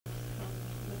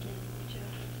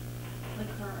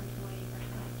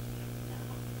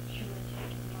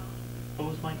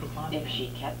If she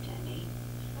kept any.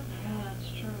 Yeah,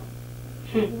 that's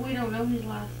true. We don't know his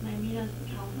last name. He doesn't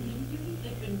tell me.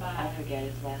 I forget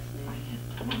his last name.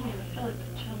 I feel like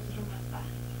the chills through my back.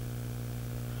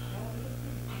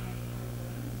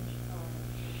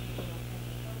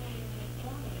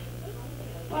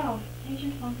 Well, he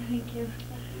just wants to thank you.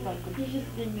 He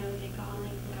just didn't know they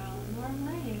calling, more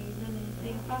money than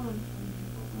anything from him.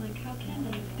 Like, how can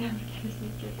they? That gives me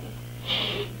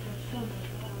kisses. So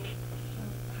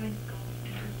high school.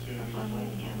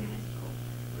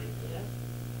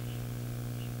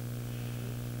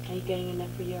 Are you getting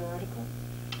enough for your article?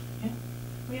 Yeah.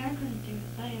 We are going to do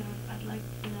a sale. I'd like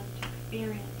enough to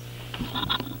experience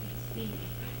and see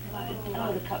what it's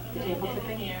Oh, the table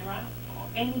tipping?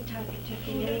 any type of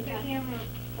tipping, any type of...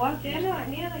 What? They're not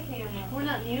near the camera. We're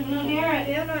not near the They're camera.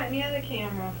 They're not near the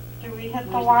camera. Do we hit the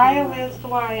Where's the wire? camera? Where's the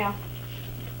wire?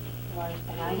 The wire's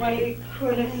behind you.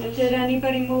 Right. Did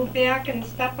anybody move back and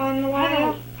step on the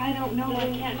wire? I don't know.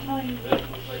 I can't tell you.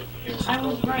 I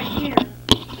was right here.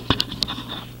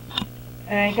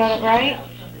 I got it right?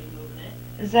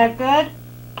 Is that good?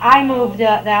 I moved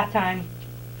it that time.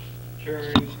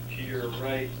 Turn to your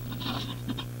right.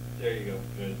 There you go.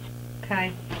 Good.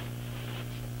 Okay.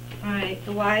 Alright,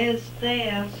 the wire's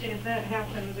there. See if that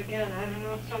happens again. I don't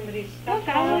know if somebody stepped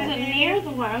Look, on I it. wasn't near the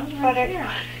wire. I was But right it-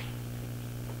 here.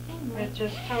 It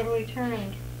just totally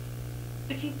turned.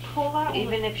 If you pull out...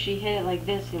 Even if she hit it like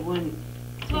this, it wouldn't.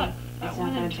 Look, It's that not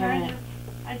going wouldn't to turn turn it.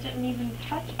 I didn't even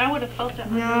touch it. I would have felt it.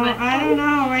 No, I don't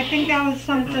know. I think that was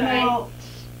something Right. else.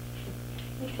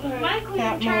 Michael,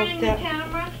 That you're turning moved the it.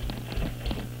 camera.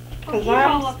 Because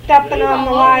I'm stepping on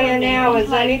the wire now.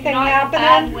 Is anything not happening?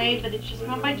 Not in a bad way, but it's just,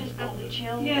 I might just got the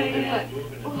chills. Yeah,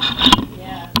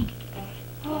 yeah.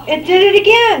 But, It did it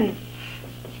again.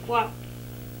 what?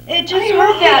 It just I heard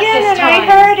moved that again this and I time.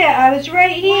 heard it. I was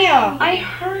right here. I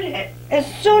heard it. As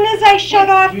soon as I shut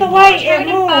off the light, Turn it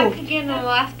it back moved. again and I'll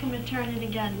ask him to turn it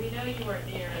again. We know you weren't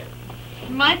near it.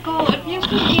 Michael, if you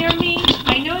can hear me,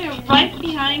 I know you're right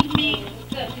behind me.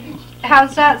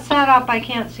 How's that set up? I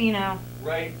can't see now.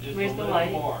 Right, just Where's a the little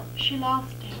light? more. She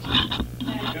lost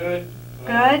it. Good.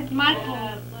 Good?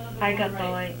 Michael, I got the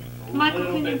light. A Michael,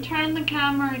 little can you bit. turn the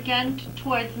camera again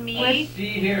towards me? See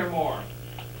here more.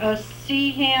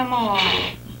 See here more.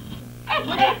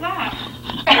 What is that?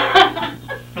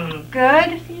 Good?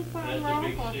 That's a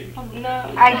big stick.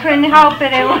 No. I couldn't help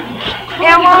it. It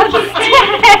won't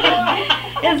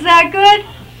stay. Is that good?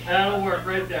 That'll work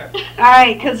right there.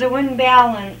 Alright, because it wouldn't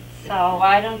balance. So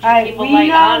Why don't you Alright, keep a we light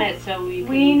know- on it so we can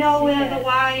we know see where it? the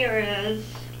wire is.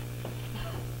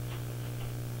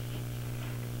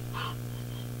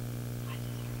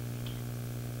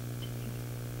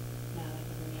 No, that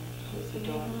doesn't matter. Close the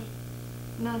door.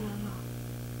 No.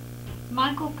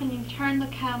 Michael, can you turn the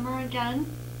camera again?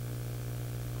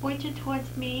 Point it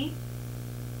towards me.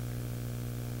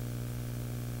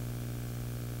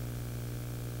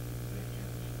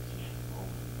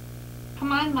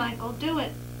 Come on, Michael, do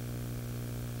it.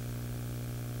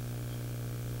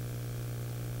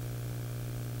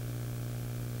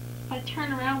 If I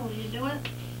turn around, will you do it?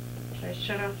 If I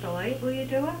shut off the light, will you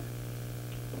do it?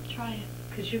 Try it.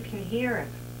 Because you can hear it.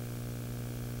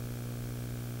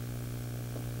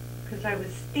 Because I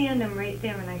was standing right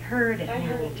there and I heard it. I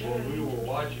heard it Well, too. we were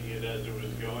watching it as it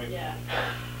was going. Yeah.